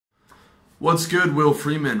What's good? Will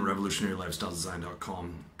Freeman,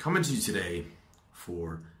 RevolutionaryLifestyleDesign.com, coming to you today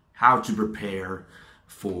for how to prepare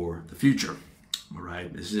for the future. All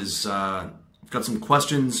right, this is I've got some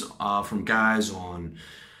questions from guys on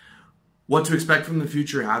what to expect from the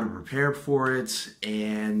future, how to prepare for it,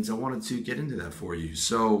 and I wanted to get into that for you.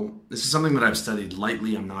 So this is something that I've studied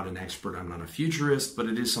lightly. I'm not an expert, I'm not a futurist, but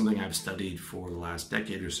it is something I've studied for the last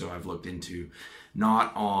decade or so. I've looked into,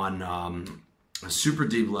 not on a super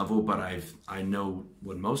deep level, but I know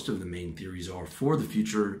what most of the main theories are for the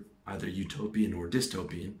future, either utopian or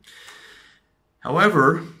dystopian.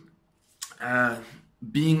 However,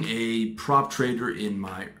 being a prop trader in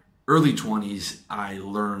my early 20s, I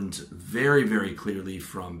learned very, very clearly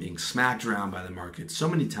from being smacked around by the market so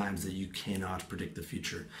many times that you cannot predict the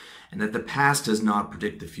future, and that the past does not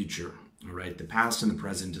predict the future. All right, the past and the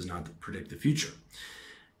present does not predict the future.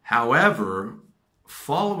 However,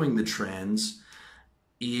 following the trends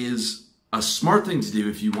is a smart thing to do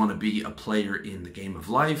if you want to be a player in the game of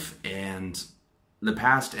life, and the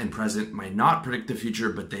past and present might not predict the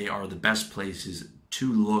future, but they are the best places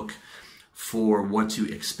to look for what to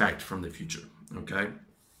expect from the future. Okay,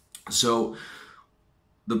 so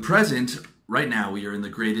the present, right now, we are in the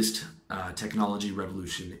greatest technology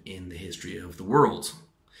revolution in the history of the world.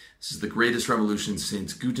 This is the greatest revolution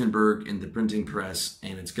since Gutenberg in the printing press,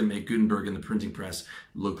 and it's going to make Gutenberg in the printing press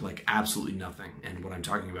look like absolutely nothing. And what I'm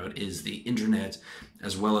talking about is the internet,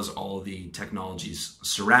 as well as all the technologies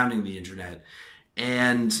surrounding the internet.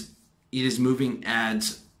 And it is moving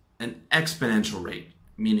at an exponential rate,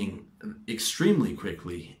 meaning extremely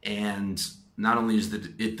quickly. And not only is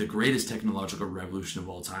it the greatest technological revolution of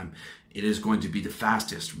all time, it is going to be the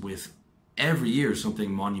fastest, with every year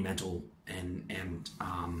something monumental and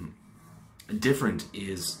different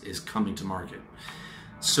is coming to market.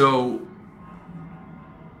 So,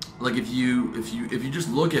 like, if you just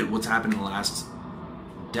look at what's happened in the last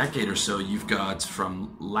decade or so, you've got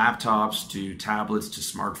from laptops to tablets to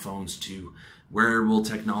smartphones to wearable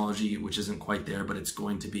technology, which isn't quite there, but it's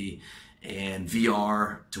going to be, and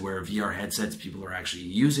VR, to where VR headsets, people are actually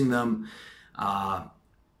using them.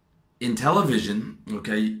 In television,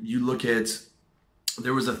 okay, you look at,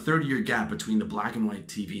 there was a 30-year gap between the black and white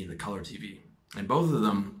TV and the color TV. And both of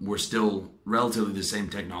them were still relatively the same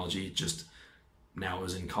technology, just now it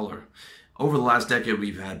was in color. Over the last decade,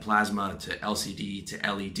 we've had plasma to LCD to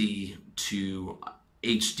LED to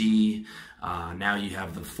HD. Now you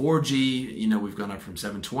have the 4G. You know, we've gone up from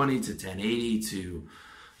 720 to 1080 to,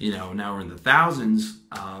 you know, now we're in the thousands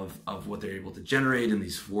of what they're able to generate in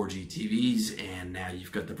these 4G TVs. And now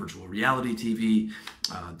you've got the virtual reality TV,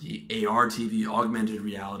 the AR TV, augmented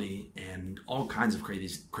reality, and all kinds of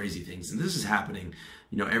crazy things. And this is happening,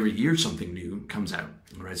 you know, every year something new comes out,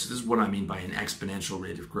 right? So this is what I mean by an exponential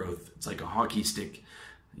rate of growth. It's like a hockey stick.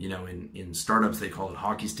 You know, in startups, they call it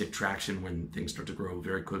hockey stick traction when things start to grow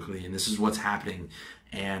very quickly. And this is what's happening.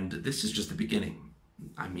 And this is just the beginning.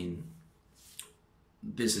 I mean,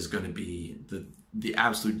 this is going to be the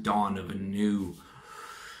absolute dawn of a new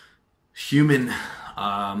human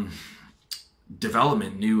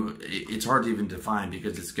development. It's hard to even define,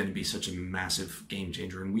 because it's going to be such a massive game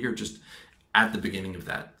changer, and we are just at the beginning of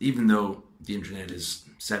that. Even though the internet is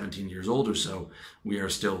 17 years old or so, we are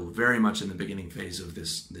still very much in the beginning phase of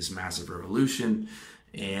this massive revolution.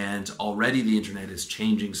 And already the internet is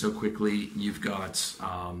changing so quickly. You've got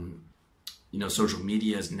you know, social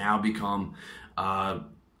media has now become a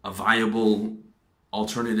viable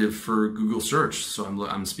alternative for Google search. So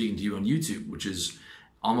I'm speaking to you on YouTube, which is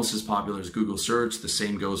almost as popular as Google search. The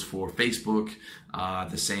same goes for Facebook.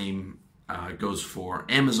 The same goes for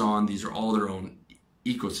Amazon. These are all their own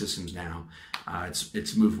ecosystems now.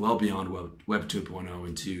 It's moved well beyond Web 2.0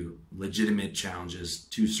 into legitimate challenges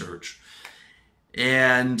to search.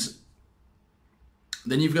 And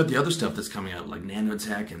then you've got the other stuff that's coming out, like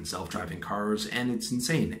nanotech and self-driving cars, and it's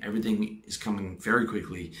insane. Everything is coming very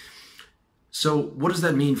quickly. So what does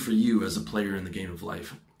that mean for you as a player in the game of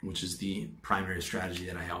life, which is the primary strategy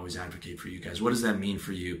that I always advocate for you guys? What does that mean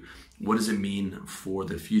for you? What does it mean for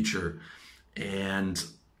the future? And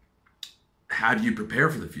how do you prepare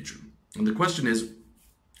for the future? And the question is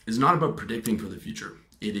not about predicting for the future.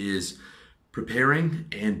 It is preparing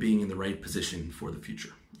and being in the right position for the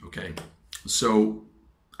future, okay? So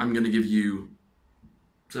I'm going to give you,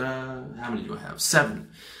 how many do I have?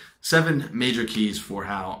 Seven major keys for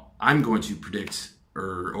how I'm going to predict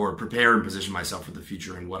or prepare and position myself for the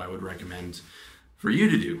future, and what I would recommend for you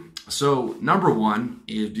to do. So number one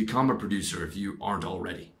is become a producer if you aren't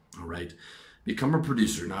already, all right? Become a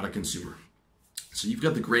producer, not a consumer. So you've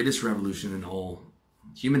got the greatest revolution in all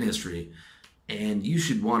human history, and you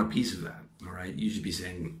should want a piece of that. all right? You should be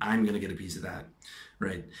saying, I'm going to get a piece of that,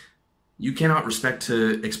 right? You cannot expect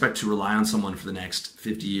to rely on someone for the next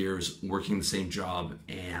 50 years working the same job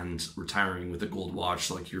and retiring with a gold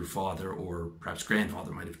watch like your father or perhaps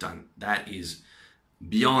grandfather might have done. That is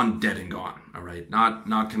beyond dead and gone, all right?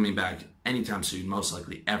 Not coming back anytime soon, most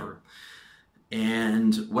likely ever.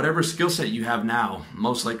 And whatever skill set you have now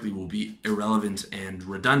most likely will be irrelevant and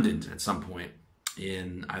redundant at some point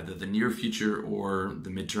in either the near future or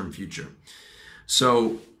the midterm future.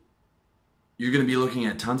 So you're going to be looking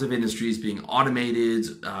at tons of industries being automated,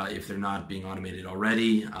 if they're not being automated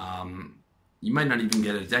already. You might not even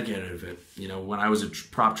get a decade out of it. You know, when I was a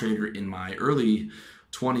prop trader in my early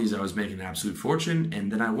 20s, I was making an absolute fortune,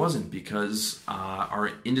 and then I wasn't because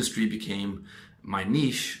our industry became, my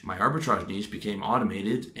niche, my arbitrage niche became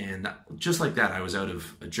automated, and just like that, I was out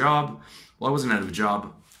of a job. Well, I wasn't out of a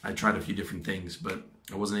job. I tried a few different things, but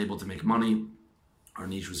I wasn't able to make money. Our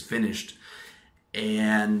niche was finished.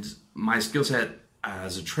 And my skill set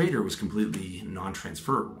as a trader was completely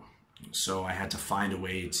non-transferable. So I had to find a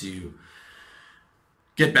way to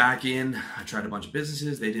get back in. I tried a bunch of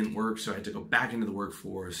businesses, they didn't work, so I had to go back into the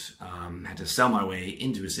workforce, had to sell my way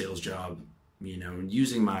into a sales job, you know,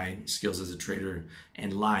 using my skills as a trader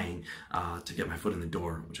and lying to get my foot in the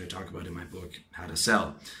door, which I talk about in my book, How to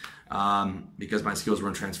Sell, because my skills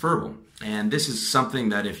weren't transferable. And this is something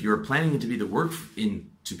that if you're planning to be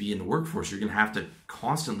in the workforce, you're going to have to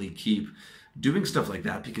constantly keep doing stuff like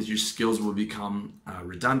that because your skills will become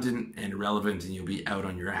redundant and irrelevant, and you'll be out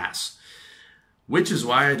on your ass. Which is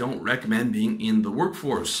why I don't recommend being in the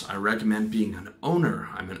workforce. I recommend being an owner.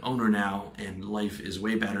 I'm an owner now, and life is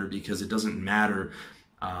way better because it doesn't matter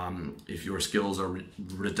if your skills are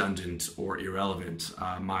redundant or irrelevant.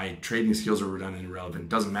 My trading skills are redundant and irrelevant.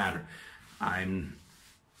 Doesn't matter.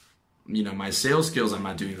 My sales skills, I'm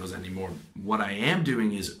not doing those anymore. What I am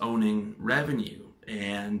doing is owning revenue.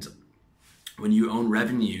 And when you own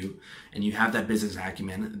revenue and you have that business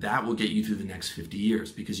acumen, that will get you through the next 50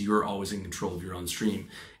 years because you're always in control of your own stream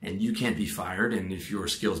and you can't be fired. And if your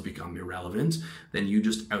skills become irrelevant, then you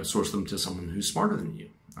just outsource them to someone who's smarter than you,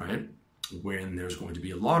 all right? When there's going to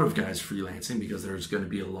be a lot of guys freelancing because there's going to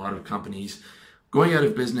be a lot of companies going out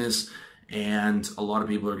of business and a lot of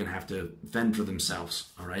people are going to have to fend for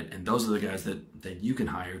themselves, all right? And those are the guys that you can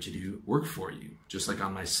hire to do work for you. Just like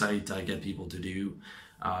on my site, I get people to do,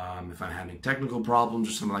 if I'm having technical problems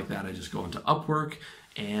or something like that, I just go into Upwork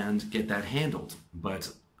and get that handled.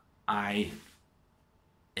 But I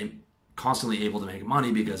am constantly able to make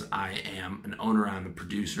money because I am an owner, I'm a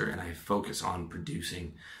producer, and I focus on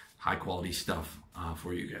producing high quality stuff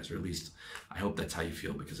for you guys, or at least I hope that's how you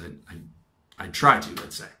feel because I try to,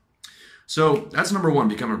 let's say. So that's number one,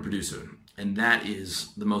 become a producer. And that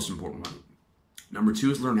is the most important one. Number two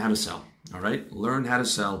is learn how to sell, all right? Learn how to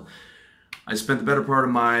sell. I spent the better part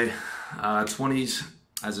of my 20s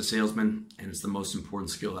as a salesman, and it's the most important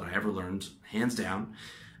skill that I ever learned, hands down.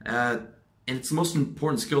 And it's the most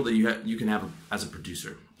important skill that you can have as a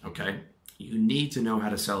producer, okay? You need to know how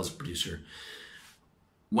to sell as a producer.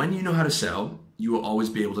 When you know how to sell, you will always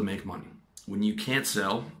be able to make money. When you can't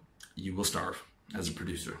sell, you will starve as a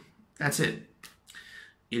producer. That's it.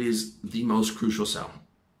 It is the most crucial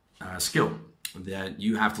skill that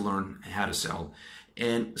you have to learn how to sell.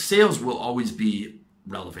 And sales will always be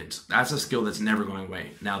relevant. That's a skill that's never going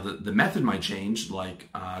away. Now, the method might change, like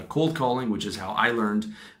cold calling, which is how I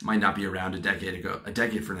learned, might not be around a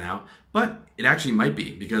decade from now, but it actually might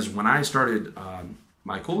be, because when I started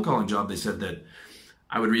my cold calling job, they said that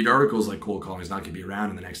I would read articles like cold calling is not going to be around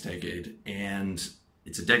in the next decade. And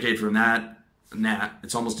it's a decade from that.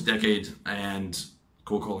 It's almost a decade, and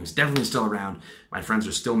cold calling is definitely still around. My friends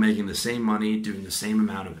are still making the same money, doing the same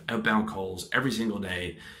amount of outbound calls every single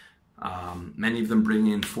day. Many of them bring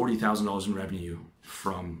in $40,000 in revenue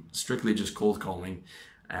from strictly just cold calling.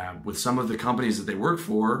 With some of the companies that they work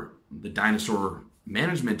for, the dinosaur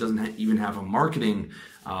management doesn't even have a marketing,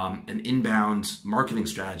 an inbound marketing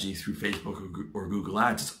strategy through Facebook or Google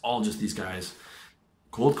Ads. It's all just these guys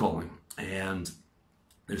cold calling, and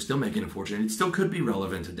they're still making a fortune. It still could be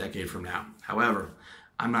relevant a decade from now. However,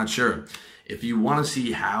 I'm not sure. If you want to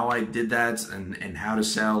see how I did that and how to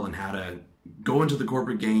sell and how to go into the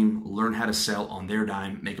corporate game, learn how to sell on their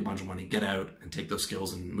dime, make a bunch of money, get out and take those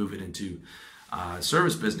skills and move it into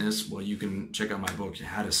service business, well, you can check out my book,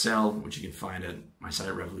 How to Sell, which you can find at my site,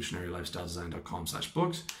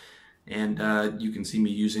 revolutionarylifestyledesign.com/books. And you can see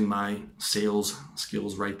me using my sales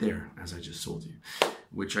skills right there, as I just told you,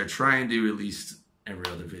 which I try and do at least every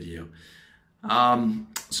other video.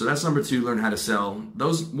 So that's number 2, learn how to sell.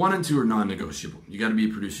 Those 1 and 2 are non-negotiable. You got to be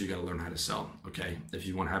a producer. You got to learn how to sell. Okay. If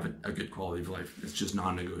you want to have a good quality of life, it's just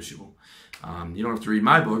non-negotiable. You don't have to read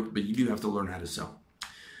my book, but you do have to learn how to sell.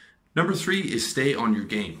 Number 3 is stay on your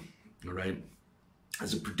game. All right.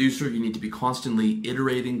 As a producer, you need to be constantly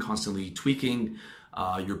iterating, constantly tweaking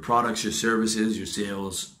your products, your services, your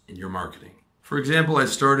sales, and your marketing. For example, I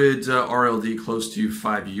started RLD close to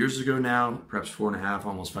 5 years ago now, perhaps 4.5,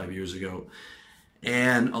 almost 5 years ago.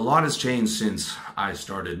 And a lot has changed since I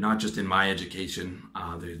started, not just in my education.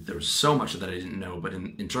 There was so much that I didn't know, but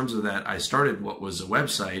in terms of that, I started what was a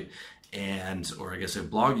website or I guess a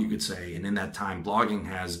blog, you could say. And in that time, blogging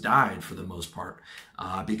has died for the most part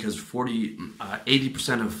because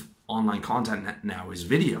 80% of online content now is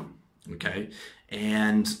video, okay?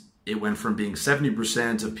 And it went from being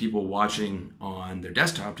 70% of people watching on their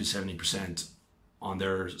desktop to 70% on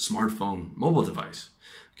their smartphone mobile device.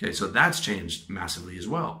 Okay, so that's changed massively as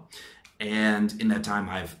well. And in that time,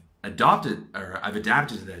 I've adapted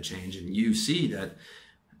to that change, and you see that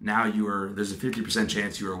now there's a 50%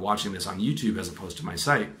 chance you are watching this on YouTube as opposed to my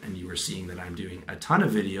site, and you are seeing that I'm doing a ton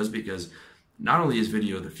of videos because not only is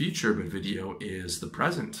video the future, but video is the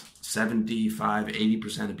present. 75,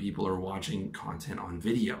 80% of people are watching content on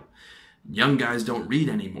video. Young guys don't read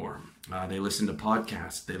anymore. They listen to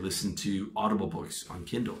podcasts. They listen to Audible books on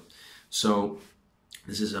Kindle. So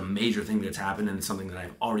this is a major thing that's happened, and it's something that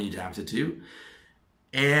I've already adapted to.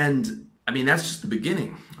 And I mean, that's just the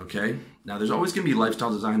beginning, okay? Now, there's always going to be lifestyle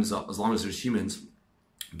design as long as there's humans.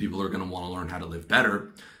 People are going to want to learn how to live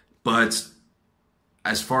better. But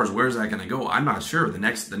as far as where's that going to go, I'm not sure. The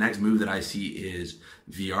next move that I see is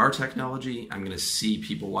VR technology. I'm going to see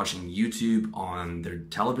people watching YouTube on their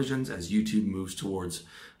televisions as YouTube moves towards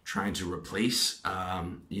trying to replace,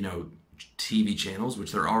 TV channels,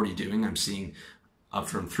 which they're already doing. I'm seeing up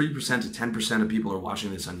from 3% to 10% of people are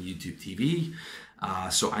watching this on YouTube TV.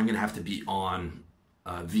 So I'm going to have to be on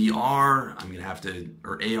VR. I'm going to have to,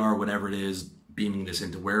 or AR, whatever it is, beaming this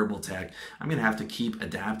into wearable tech. I'm going to have to keep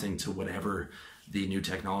adapting to whatever the new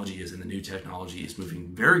technology is, and the new technology is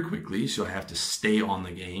moving very quickly. So I have to stay on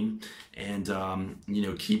the game and,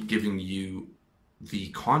 keep giving you the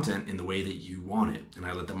content in the way that you want it. And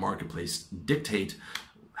I let the marketplace dictate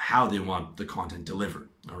how they want the content delivered.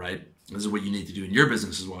 All right. This is what you need to do in your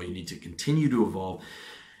business as well. You need to continue to evolve,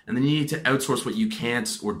 and then you need to outsource what you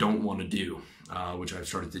can't or don't want to do, which I've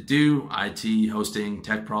started to do. IT, hosting,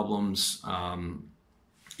 tech problems,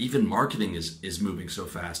 even marketing is moving so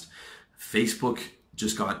fast. Facebook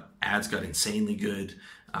ads got insanely good,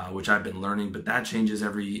 which I've been learning, but that changes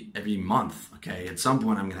every month. Okay, at some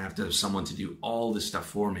point I'm gonna have to have someone to do all this stuff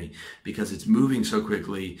for me because it's moving so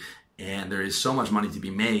quickly. And there is so much money to be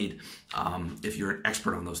made if you're an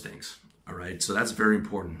expert on those things. All right, so that's very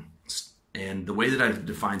important. And the way that I've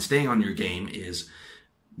defined staying on your game is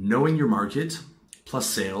knowing your market plus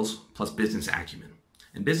sales plus business acumen.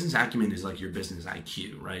 And business acumen is like your business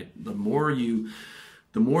IQ, right? The more you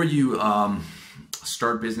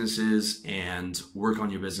start businesses and work on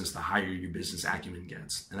your business, the higher your business acumen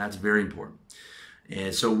gets, and that's very important.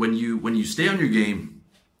 And so when you stay on your game,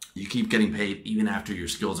 you keep getting paid even after your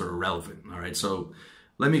skills are irrelevant. All right. So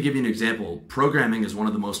let me give you an example. Programming is one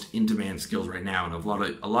of the most in-demand skills right now, and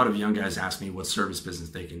a lot of young guys ask me what service business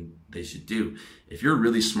they should do. If you're a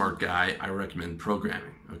really smart guy, I recommend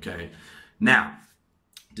programming. Okay. Now,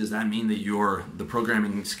 does that mean that the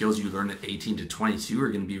programming skills you learn at 18 to 22 are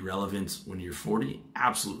going to be relevant when you're 40?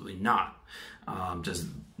 Absolutely not.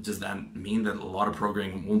 Does that mean that a lot of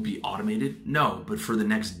programming won't be automated? No, but for the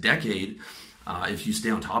next decade, if you stay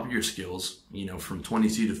on top of your skills, from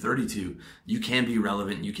 22 to 32, you can be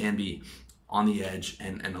relevant, you can be on the edge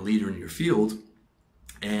and a leader in your field.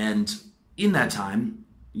 And in that time,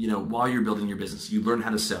 while you're building your business, you learn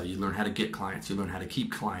how to sell, you learn how to get clients, you learn how to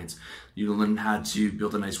keep clients, you learn how to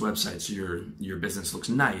build a nice website so your business looks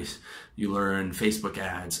nice, you learn Facebook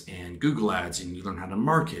ads and Google ads, and you learn how to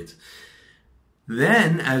market.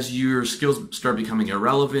 Then as your skills start becoming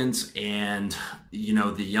irrelevant and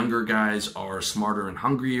the younger guys are smarter and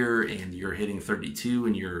hungrier and you're hitting 32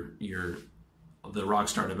 and the rock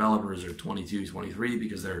star developers are 22, 23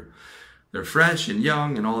 because they're fresh and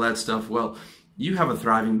young and all that stuff, well, you have a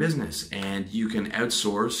thriving business and you can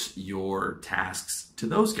outsource your tasks to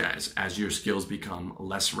those guys as your skills become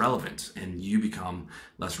less relevant and you become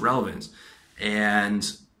less relevant. And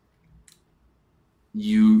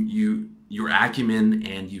your acumen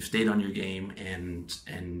and you've stayed on your game and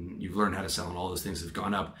you've learned how to sell and all those things have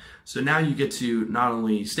gone up. So now you get to not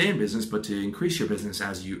only stay in business, but to increase your business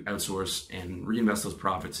as you outsource and reinvest those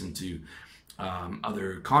profits into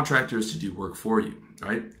other contractors to do work for you,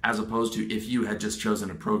 right? As opposed to if you had just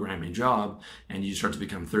chosen a programming job and you start to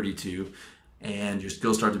become 32 and your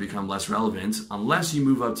skills start to become less relevant, unless you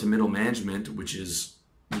move up to middle management, which is,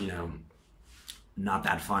 not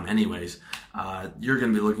that fun anyways, you're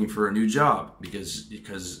going to be looking for a new job because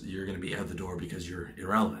you're going to be out the door because you're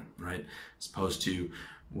irrelevant, right? As opposed to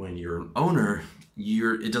when you're an owner,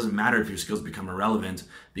 it doesn't matter if your skills become irrelevant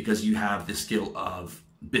because you have the skill of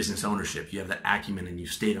business ownership. You have that acumen and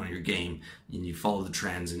you've stayed on your game and you follow the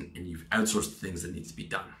trends and you've outsourced the things that need to be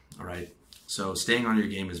done, all right? So staying on your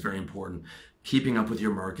game is very important. Keeping up with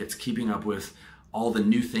your markets, keeping up with all the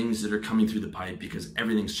new things that are coming through the pipe because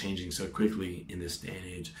everything's changing so quickly in this day and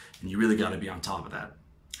age, and you really got to be on top of that.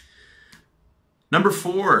 Number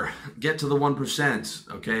 4, get to the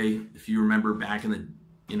 1%, okay? If you remember back in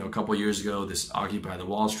the, a couple of years ago, this Occupy the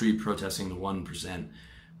Wall Street protesting the 1%,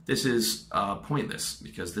 this is pointless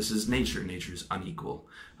because this is nature. Nature is unequal.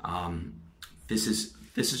 This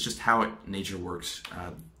is just how nature works.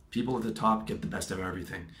 People at the top get the best of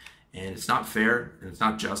everything. And it's not fair and it's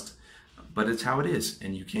not just, but it's how it is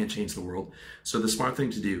and you can't change the world. So the smart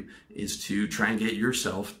thing to do is to try and get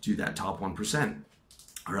yourself to that top 1%.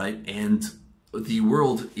 All right. And the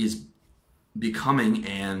world is becoming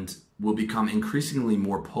and will become increasingly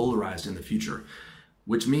more polarized in the future,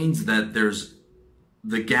 which means that there's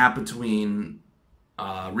the gap between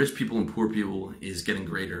rich people and poor people is getting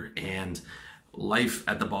greater and life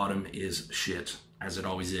at the bottom is shit, as it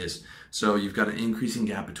always is. So you've got an increasing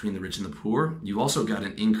gap between the rich and the poor. You've also got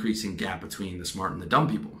an increasing gap between the smart and the dumb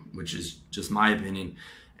people, which is just my opinion.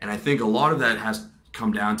 And I think a lot of that has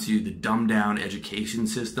come down to the dumbed down education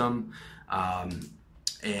system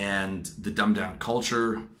and the dumbed down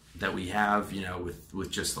culture that we have,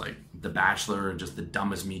 with just like The Bachelor and just the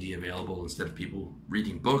dumbest media available instead of people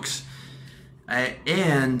reading books.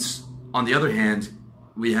 And on the other hand,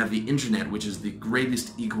 we have the internet, which is the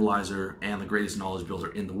greatest equalizer and the greatest knowledge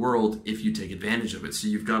builder in the world if you take advantage of it. So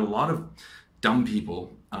you've got a lot of dumb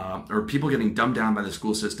people or people getting dumbed down by the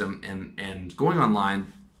school system and going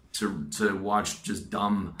online to watch just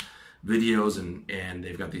dumb videos and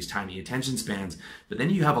they've got these tiny attention spans. But then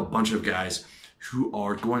you have a bunch of guys who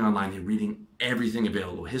are going online and reading everything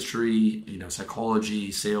available. History,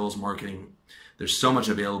 psychology, sales, marketing. There's so much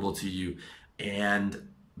available to you. And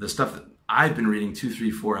the stuff that I've been reading 2, 3,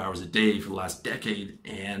 4 hours a day for the last decade,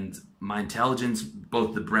 and my intelligence,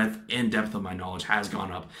 both the breadth and depth of my knowledge has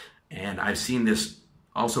gone up. And I've seen this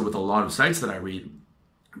also with a lot of sites that I read.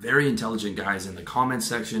 Very intelligent guys in the comments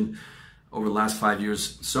section over the last 5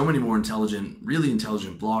 years. So many more intelligent, really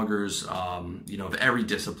intelligent bloggers, of every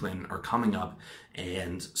discipline are coming up.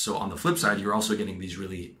 And so on the flip side, you're also getting these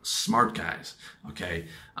really smart guys, okay,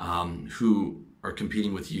 who are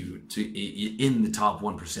competing with you in the top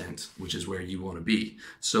 1%, which is where you want to be.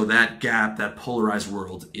 So that gap, that polarized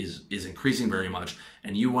world is increasing very much.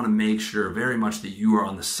 And you want to make sure very much that you are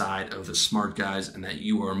on the side of the smart guys and that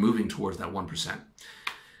you are moving towards that 1%.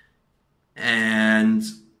 And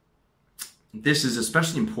this is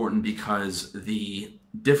especially important because the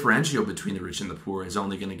differential between the rich and the poor is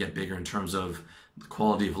only going to get bigger in terms of the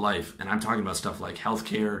quality of life. And I'm talking about stuff like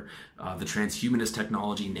healthcare, the transhumanist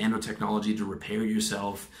technology, nanotechnology to repair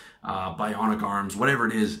yourself, bionic arms, whatever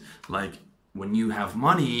it is. Like when you have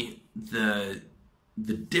money, the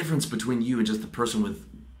difference between you and just the person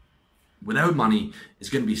without money is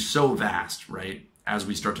going to be so vast, right? As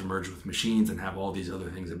we start to merge with machines and have all these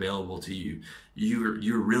other things available to you,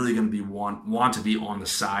 you're really going to want to be on the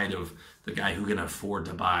side of the guy who can afford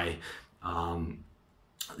to buy,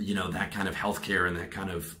 that kind of healthcare and that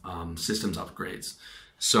kind of systems upgrades.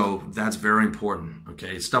 So that's very important.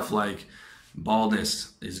 Okay, stuff like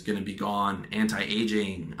baldness is going to be gone,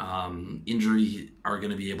 anti-aging, injury are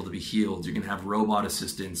going to be able to be healed. You're going to have robot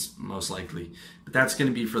assistants most likely, but that's going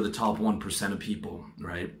to be for the top 1% of people,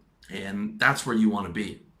 right? And that's where you want to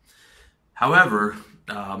be. However,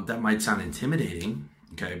 that might sound intimidating,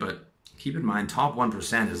 okay, but keep in mind, top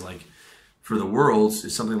 1% is like, for the world,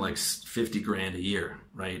 is something like 50 grand a year,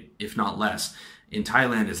 right? If not less. In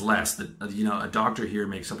Thailand is less. A doctor here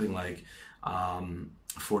makes something like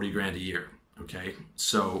 40 grand a year, okay?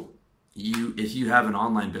 So if you have an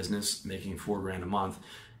online business making 4 grand a month,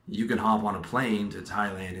 you can hop on a plane to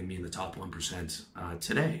Thailand and be in the top 1%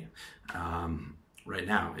 today. Right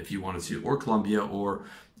now, if you wanted to, or Colombia, or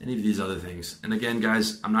any of these other things. And again,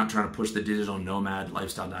 guys, I'm not trying to push the digital nomad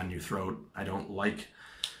lifestyle down your throat. I don't like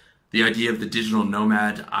the idea of the digital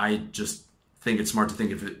nomad. I just think it's smart to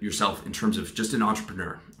think of it yourself in terms of just an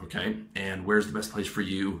entrepreneur, okay? And where's the best place for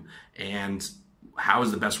you, and how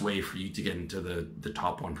is the best way for you to get into the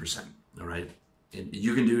top 1%, all right? And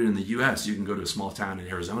you can do it in the US. You can go to a small town in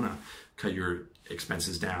Arizona, cut your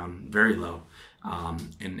expenses down very low,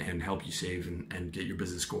 and help you save and get your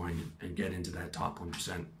business going and get into that top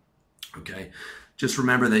 1%. Okay. Just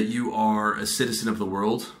remember that you are a citizen of the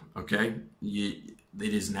world. Okay. It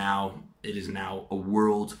is now a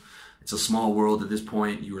world. It's a small world at this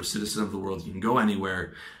point. You are a citizen of the world. You can go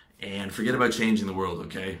anywhere, and forget about changing the world.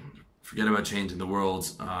 Okay. Forget about changing the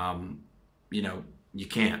world. You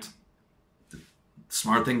can't. The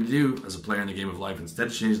smart thing to do as a player in the game of life, instead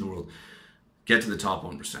of changing the world, get to the top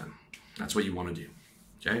 1%. That's what you want to do.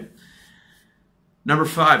 Okay. Number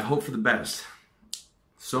 5, hope for the best.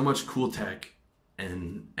 So much cool tech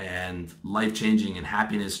and life-changing and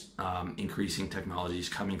happiness increasing technologies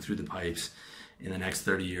coming through the pipes in the next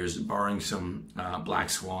 30 years, barring some black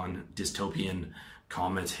swan dystopian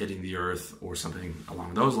comets hitting the earth or something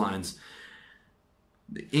along those lines.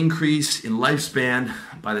 The increase in lifespan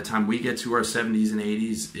by the time we get to our 70s and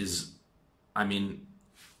 80s is, I mean,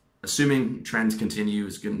 assuming trends continue,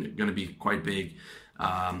 is going to be quite big.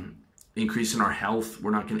 Increase in our health.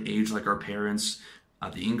 We're not going to age like our parents.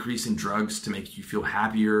 The increase in drugs to make you feel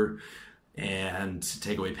happier and to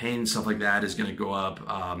take away pain, stuff like that, is going to go up.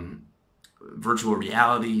 Virtual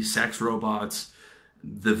reality, sex robots,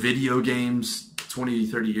 the video games 20,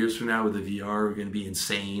 30 years from now with the VR are going to be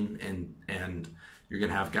insane. And you're going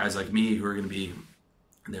to have guys like me who are going to be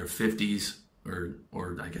in their 50s or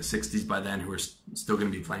I guess 60s by then, who are still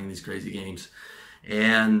going to be playing these crazy games,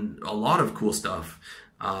 and a lot of cool stuff.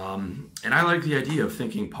 And I like the idea of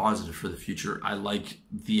thinking positive for the future. I like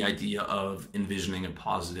the idea of envisioning a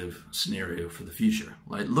positive scenario for the future,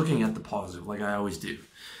 like looking at the positive, like I always do.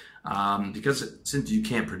 Because since you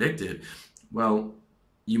can't predict it, well,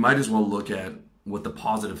 you might as well look at what the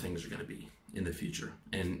positive things are going to be in the future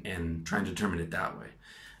and try and determine it that way.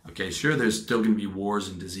 Okay, sure, there's still going to be wars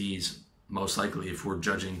and disease, most likely, if we're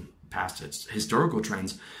judging past historical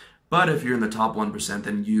trends. But if you're in the top 1%,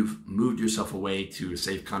 then you've moved yourself away to a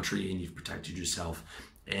safe country and you've protected yourself,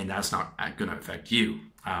 and that's not going to affect you,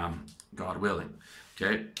 God willing.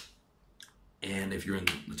 Okay. And if you're in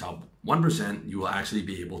the top 1%, you will actually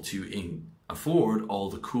be able to afford all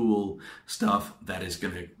the cool stuff that is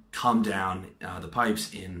going to come down the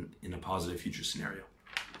pipes in a positive future scenario.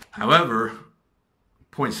 However,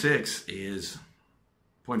 point 5 is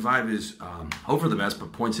hope for the best,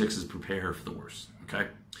 but point 6 is prepare for the worst. Okay.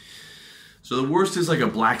 So the worst is like a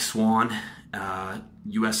black swan,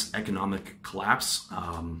 U.S. economic collapse.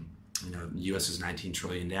 The U.S. is 19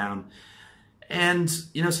 trillion down. And,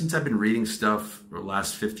 since I've been reading stuff for the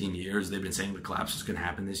last 15 years, they've been saying the collapse is going to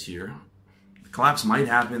happen this year. The collapse might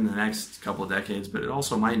happen in the next couple of decades, but it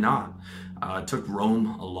also might not. It took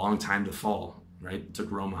Rome a long time to fall, right? It took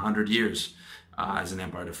Rome 100 years as an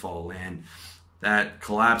empire to fall. And that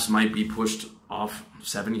collapse might be pushed off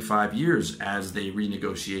 75 years as they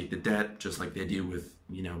renegotiate the debt, just like they do with,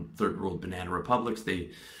 third world banana republics. The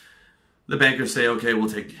bankers say, okay, we'll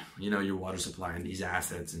take, your water supply and these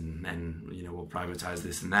assets and we'll privatize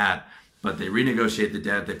this and that. But they renegotiate the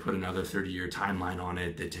debt. They put another 30-year timeline on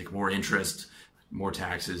it. They take more interest, more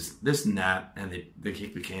taxes, this and that, and they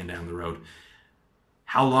kick the can down the road.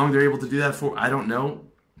 How long they're able to do that for, I don't know.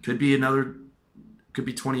 Could be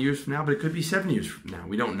 20 years from now, but it could be 7 years from now.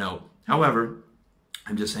 We don't know. However,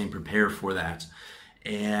 I'm just saying prepare for that,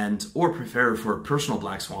 or prepare for a personal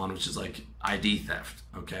black swan, which is like ID theft.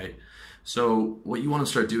 Okay. So what you want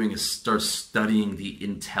to start doing is start studying the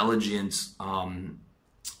intelligence,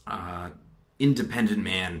 independent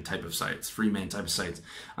man type of sites, free man type of sites.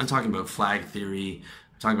 I'm talking about Flag Theory.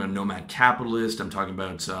 I'm talking about Nomad Capitalist. I'm talking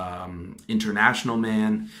about International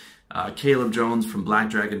Man. Caleb Jones from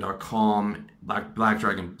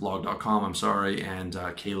blackdragonblog.com, I'm sorry, and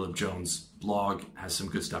Caleb Jones blog has some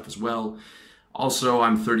good stuff as well. Also,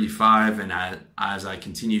 I'm 35, and as I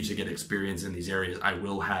continue to get experience in these areas, I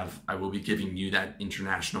will be giving you that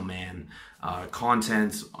International Man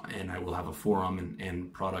content, and I will have a forum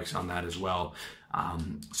and products on that as well.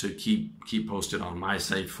 So keep posted on my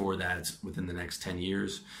site for that within the next 10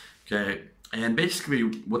 years. Okay. And basically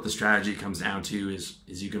what the strategy comes down to is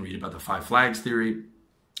you can read about the 5 flags theory. It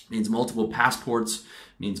means multiple passports,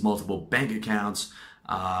 means multiple bank accounts.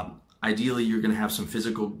 Ideally, you're going to have some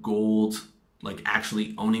physical gold, like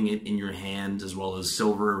actually owning it in your hand, as well as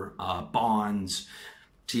silver, bonds,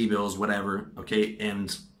 T-bills, whatever. Okay.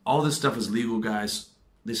 And all this stuff is legal, guys.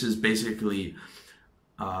 This is basically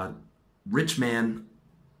rich man.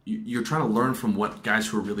 You're trying to learn from what guys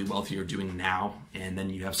who are really wealthy are doing now, and then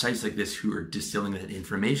you have sites like this who are distilling that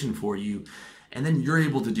information for you, and then you're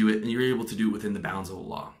able to do it, and you're able to do it within the bounds of the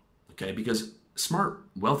law, okay? Because smart,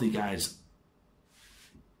 wealthy guys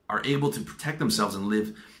are able to protect themselves and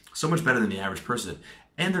live so much better than the average person.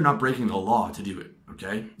 And they're not breaking the law to do it,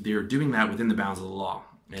 okay? They're doing that within the bounds of the law.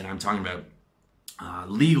 And I'm talking about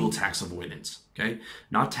legal tax avoidance, okay?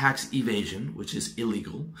 Not tax evasion, which is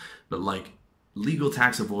illegal, but like legal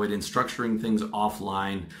tax avoidance, structuring things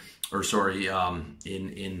offline, or sorry,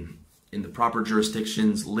 in the proper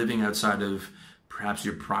jurisdictions, living outside of perhaps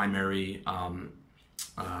your primary,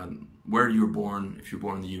 where you were born, if you're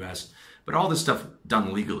born in the US, but all this stuff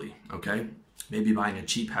done legally, okay? Maybe buying a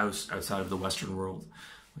cheap house outside of the Western world.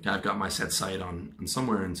 Like I've got my set sight on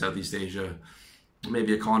somewhere in Southeast Asia,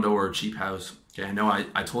 maybe a condo or a cheap house. Okay, I know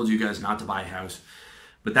I told you guys not to buy a house,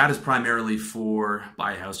 but that is primarily for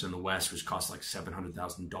buy a house in the West, which costs like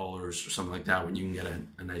 $700,000 or something like that, when you can get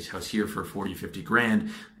a nice house here for 40, 50 grand.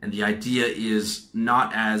 And the idea is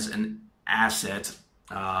not as an asset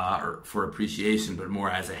or for appreciation, but more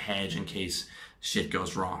as a hedge in case shit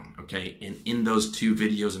goes wrong, okay? And in those 2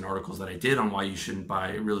 videos and articles that I did on why you shouldn't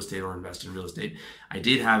buy real estate or invest in real estate, I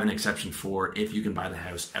did have an exception for if you can buy the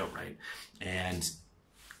house outright. And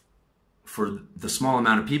for the small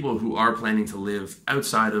amount of people who are planning to live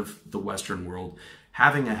outside of the Western world,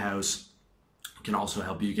 having a house can also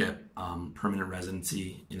help you get permanent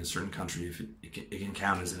residency in a certain country if it can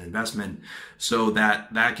count as an investment. So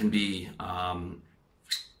that can be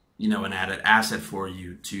you know, an added asset for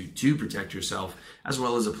you to protect yourself, as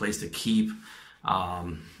well as a place to keep,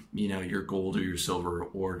 you know, your gold or your silver,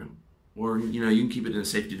 or you know, you can keep it in a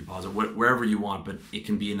safety deposit, wherever you want, but it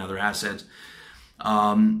can be another asset.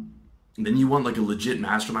 Then you want like a legit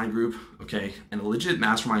mastermind group, okay? And a legit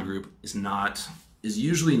mastermind group is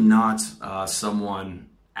usually not someone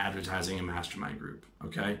advertising a mastermind group,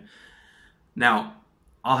 okay? Now,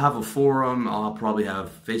 I'll have a forum, I'll probably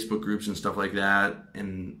have Facebook groups and stuff like that,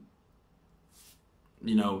 and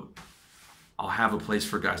you know, I'll have a place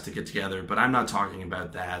for guys to get together, but I'm not talking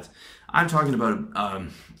about that. I'm talking about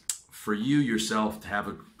for you yourself to have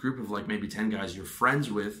a group of like maybe 10 guys you're friends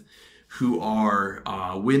with who are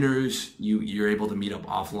winners. You're able to meet up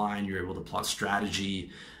offline, you're able to plot strategy,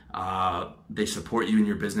 they support you in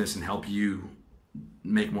your business and help you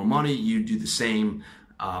make more money, you do the same,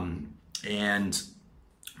 and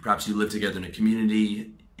perhaps you live together in a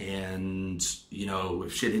community. And, you know,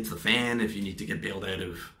 if shit hits the fan, if you need to get bailed out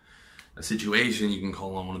of a situation, you can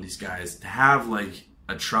call on one of these guys. To have like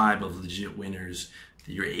a tribe of legit winners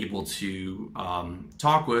that you're able to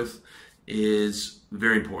talk with is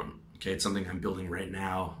very important. Okay, it's something I'm building right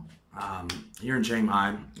now. Here in Chiang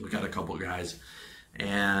Mai, we got a couple of guys,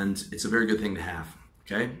 and it's a very good thing to have.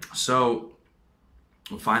 Okay, so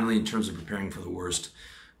finally, in terms of preparing for the worst,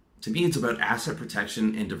 to me, it's about asset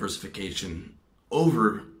protection and diversification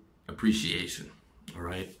over appreciation, all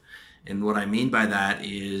right? And what I mean by that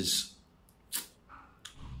is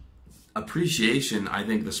appreciation. I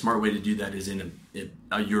think the smart way to do that is in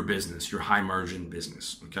your business, your high margin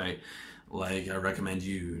business, okay? Like I recommend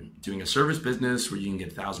you doing a service business where you can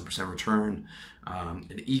get 1,000% return.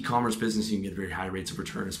 An e-commerce business, you can get very high rates of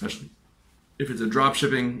return, especially if it's a drop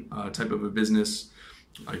shipping type of a business.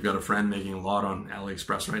 I've got a friend making a lot on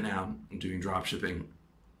AliExpress right now, doing drop shipping,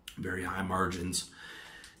 very high margins.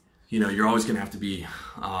 You know, you're always going to have to be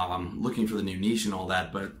looking for the new niche and all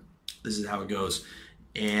that, but this is how it goes.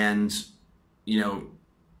 And, you know,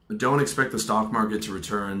 don't expect the stock market to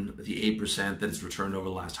return the 8% that it's returned over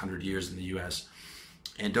the last 100 years in the US.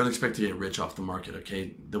 And don't expect to get rich off the market,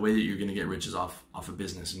 okay? The way that you're going to get rich is off a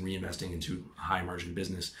business and reinvesting into a high margin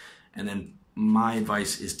business. And then my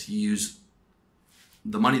advice is to use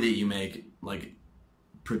the money that you make, like,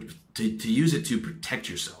 to use it to protect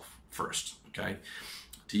yourself first, okay?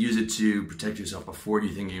 To use it to protect yourself before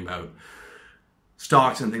you're thinking about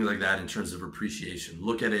stocks and things like that in terms of appreciation.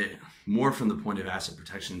 Look at it more from the point of asset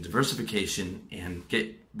protection, diversification, and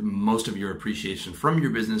get the most of your appreciation from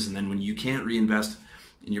your business. And then when you can't reinvest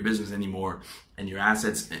in your business anymore and your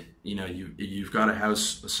assets, you know, you've got a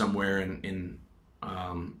house somewhere in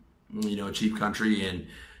you know, a cheap country, and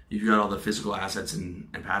you've got all the physical assets and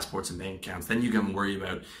passports and bank accounts, then you can worry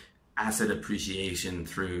about asset appreciation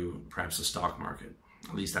through perhaps the stock market.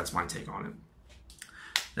 At least that's my take on it.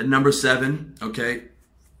 Then number 7, okay,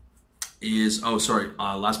 is,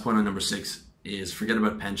 last point on number 6 is forget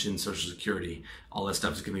about pension, Social Security. All that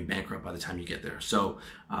stuff is going to be bankrupt by the time you get there. So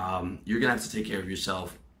you're going to have to take care of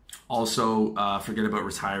yourself. Also, forget about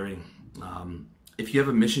retiring. If you have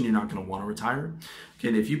a mission, you're not going to want to retire. Okay,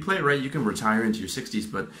 and if you play it right, you can retire into your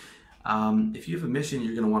 60s, but if you have a mission,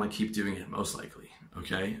 you're going to want to keep doing it, most likely,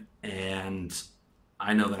 okay? And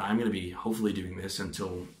I know that I'm going to be hopefully doing this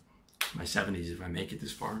until my 70s if I make it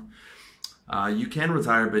this far. You can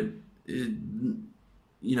retire, but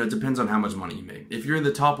it depends on how much money you make. If you're in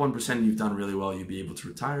the top 1% and you've done really well, you'll be able to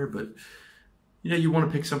retire. But, you want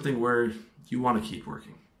to pick something where you want to keep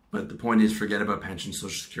working. But the point is, forget about pension,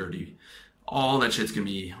 Social Security. All that shit's going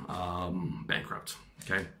to be bankrupt,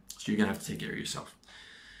 okay? So you're going to have to take care of yourself.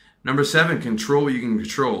 Number 7, control what you can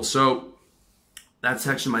control. So that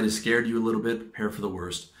section might have scared you a little bit. Prepare for the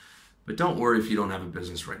worst. But don't worry if you don't have a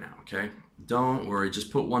business right now, okay? Don't worry.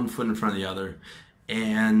 Just put one foot in front of the other.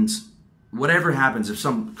 And whatever happens, if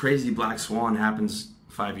some crazy black swan happens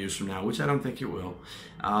 5 years from now, which I don't think it will,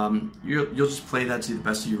 you'll just play that to the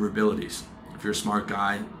best of your abilities. If you're a smart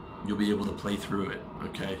guy, you'll be able to play through it,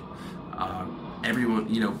 okay? Everyone,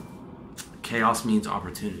 chaos means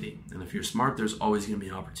opportunity. And if you're smart, there's always going to be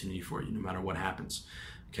an opportunity for you, no matter what happens,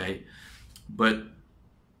 okay? But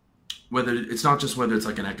whether it's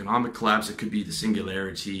like an economic collapse, it could be the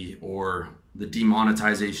singularity or the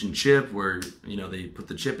demonetization chip where, they put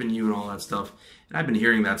the chip in you and all that stuff. And I've been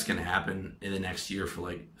hearing that's going to happen in the next year for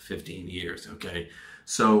like 15 years, okay?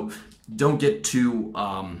 So don't get too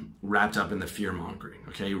wrapped up in the fear mongering,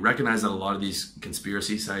 okay? Recognize that a lot of these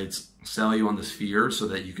conspiracy sites sell you on this fear so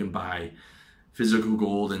that you can buy physical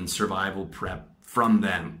gold and survival prep from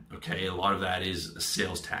them, okay? A lot of that is a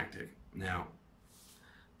sales tactic. Now,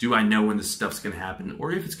 do I know when this stuff's going to happen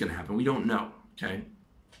or if it's going to happen? We don't know, okay?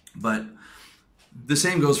 But the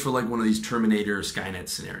same goes for like one of these Terminator Skynet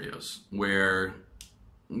scenarios where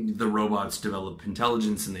the robots develop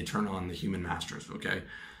intelligence and they turn on the human masters, okay?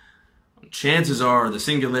 Chances are the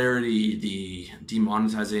singularity, the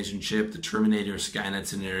demonetization chip, the Terminator Skynet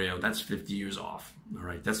scenario, that's 50 years off, all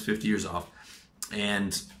right? That's 50 years off.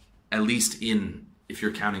 And at least if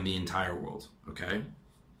you're counting the entire world, okay?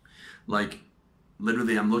 Like,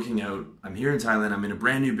 literally, I'm looking out, I'm here in Thailand, I'm in a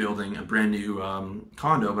brand new building, a brand new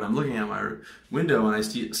condo, but I'm looking out my window and I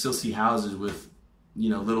still see houses with,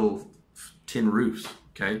 little tin roofs,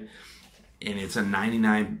 okay? And it's a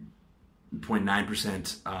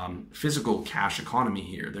 99.9% physical cash economy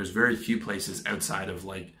here. There's very few places outside of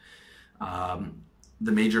like the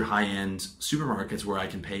major high-end supermarkets where I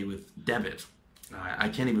can pay with debit. I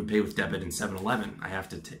can't even pay with debit in 7-Eleven. I have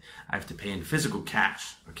to pay in physical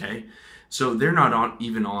cash, okay? So they're not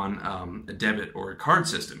even on a debit or a card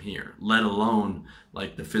system here, let alone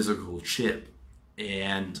like the physical chip.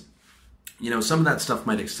 And, some of that stuff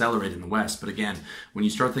might accelerate in the West. But again, when you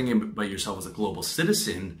start thinking about yourself as a global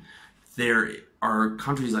citizen, there are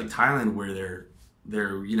countries like Thailand where they're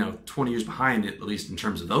 20 years behind, at least in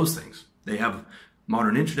terms of those things. They have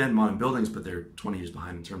modern internet, modern buildings, but they're 20 years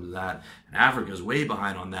behind in terms of that. And Africa is way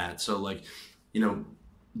behind on that. So like,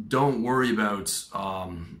 don't worry about, a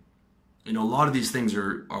lot of these things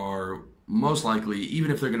are most likely, even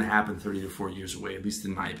if they're going to happen 30 to 40 years away, at least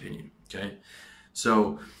in my opinion, okay?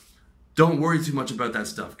 So don't worry too much about that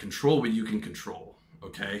stuff. Control what you can control,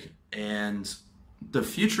 okay? And the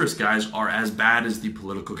futurist guys are as bad as the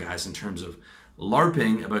political guys in terms of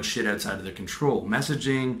LARPing about shit outside of their control,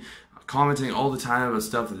 messaging, commenting all the time about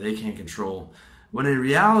stuff that they can't control. When in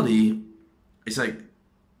reality, it's like,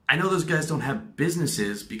 I know those guys don't have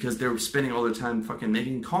businesses because they're spending all their time fucking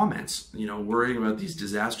making comments, worrying about these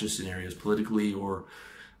disaster scenarios politically or,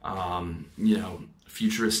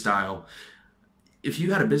 futurist style. If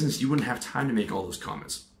you had a business, you wouldn't have time to make all those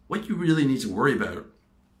comments. What you really need to worry about,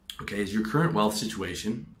 okay, is your current wealth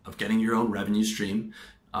situation of getting your own revenue stream,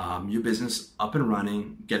 your business up and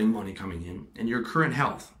running, getting money coming in, and your current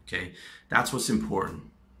health, okay? That's what's important.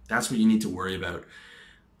 That's what you need to worry about.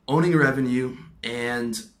 Owning revenue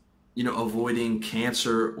and, avoiding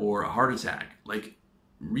cancer or a heart attack. Like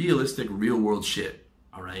realistic, real world shit,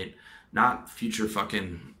 all right? Not future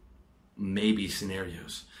fucking maybe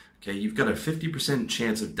scenarios, okay? You've got a 50%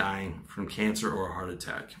 chance of dying from cancer or a heart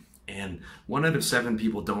attack. And 1 out of 7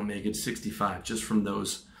 people don't make it 65 just from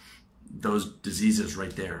those diseases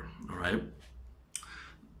right there, all right?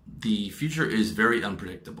 The future is very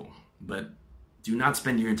unpredictable, but do not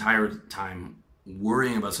spend your entire time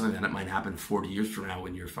worrying about something that might happen 40 years from now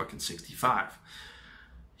when you're fucking 65.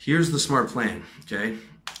 Here's the smart plan, okay?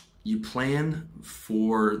 You plan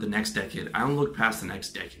for the next decade. I don't look past the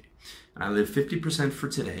next decade. And I live 50% for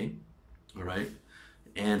today, all right?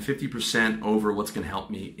 And 50% over what's going to help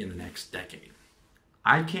me in the next decade.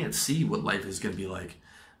 I can't see what life is going to be like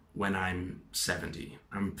when I'm 70.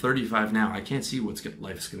 I'm 35 now. I can't see what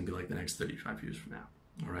life is going to be like the next 35 years from now,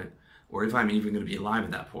 all right? Or if I'm even going to be alive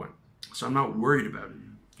at that point. So I'm not worried about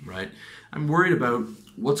it, right? I'm worried about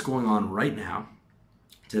what's going on right now,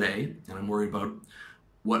 today, and I'm worried about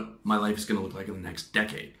what my life is going to look like in the next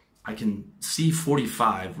decade. I can see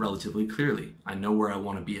 45 relatively clearly. I know where I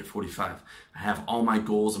want to be at 45. I have all my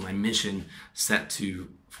goals and my mission set to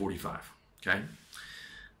 45, okay?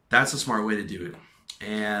 That's a smart way to do it.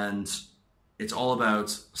 And it's all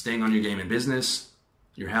about staying on your game in business,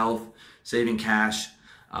 your health, saving cash,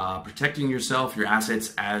 protecting yourself, your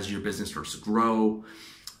assets as your business starts to grow,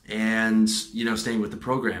 and staying with the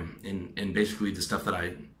program and basically the stuff that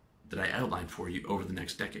I outlined for you over the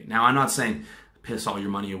next decade. Now, I'm not saying piss all your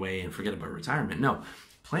money away and forget about retirement. No,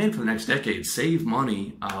 plan for the next decade, save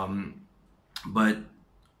money, but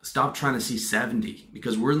stop trying to see 70,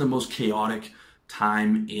 because we're in the most chaotic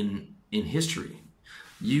time in history.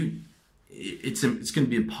 It's going to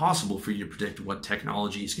be impossible for you to predict what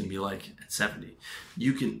technology is going to be like at 70.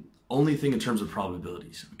 You can only think in terms of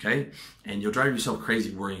probabilities, okay? And you'll drive yourself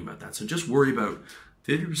crazy worrying about that. So just worry about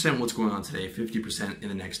 50% what's going on today, 50% in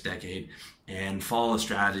the next decade, and follow the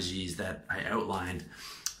strategies that I outlined.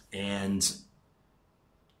 And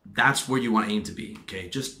that's where you want to aim to be, okay?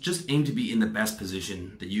 Just aim to be in the best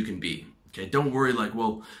position that you can be, okay? Don't worry like,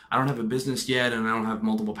 well, I don't have a business yet, and I don't have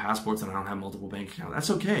multiple passports, and I don't have multiple bank accounts. That's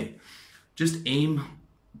okay. Just aim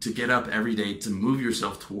to get up every day to move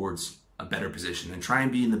yourself towards a better position, and try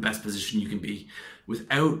and be in the best position you can be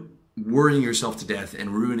without worrying yourself to death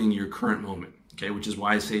and ruining your current moment, okay? Which is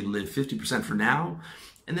why I say live 50% for now,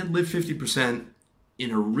 and then live 50%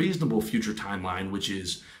 in a reasonable future timeline, which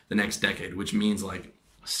is the next decade, which means like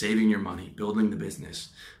saving your money, building the business,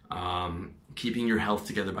 keeping your health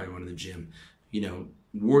together by going to the gym,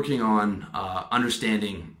 working on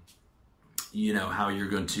understanding, how you're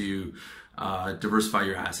going to diversify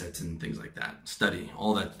your assets and things like that, study,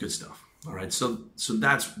 all that good stuff. All right, so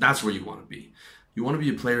that's where you want to be. You want to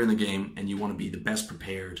be a player in the game, and you want to be the best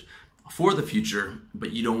prepared for the future,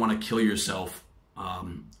 but you don't want to kill yourself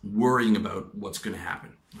worrying about what's going to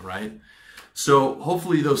happen. All right. So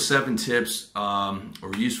hopefully those 7 tips are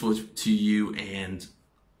useful to you, and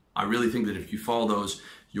I really think that if you follow those,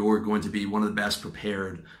 you're going to be one of the best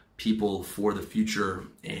prepared people for the future.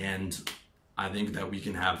 And I think that we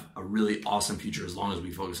can have a really awesome future as long as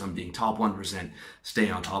we focus on being top 1%,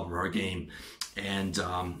 stay on top of our game, and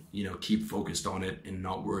keep focused on it and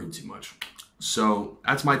not worrying too much. So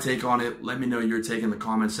that's my take on it. Let me know your take in the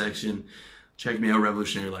comment section. Check me out,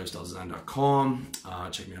 revolutionarylifestyledesign.com.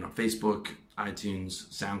 Check me out on Facebook, iTunes,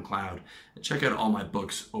 SoundCloud, and check out all my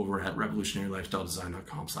books over at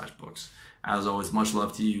revolutionarylifestyledesign.com/books. As always, much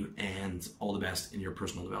love to you, and all the best in your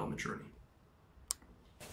personal development journey.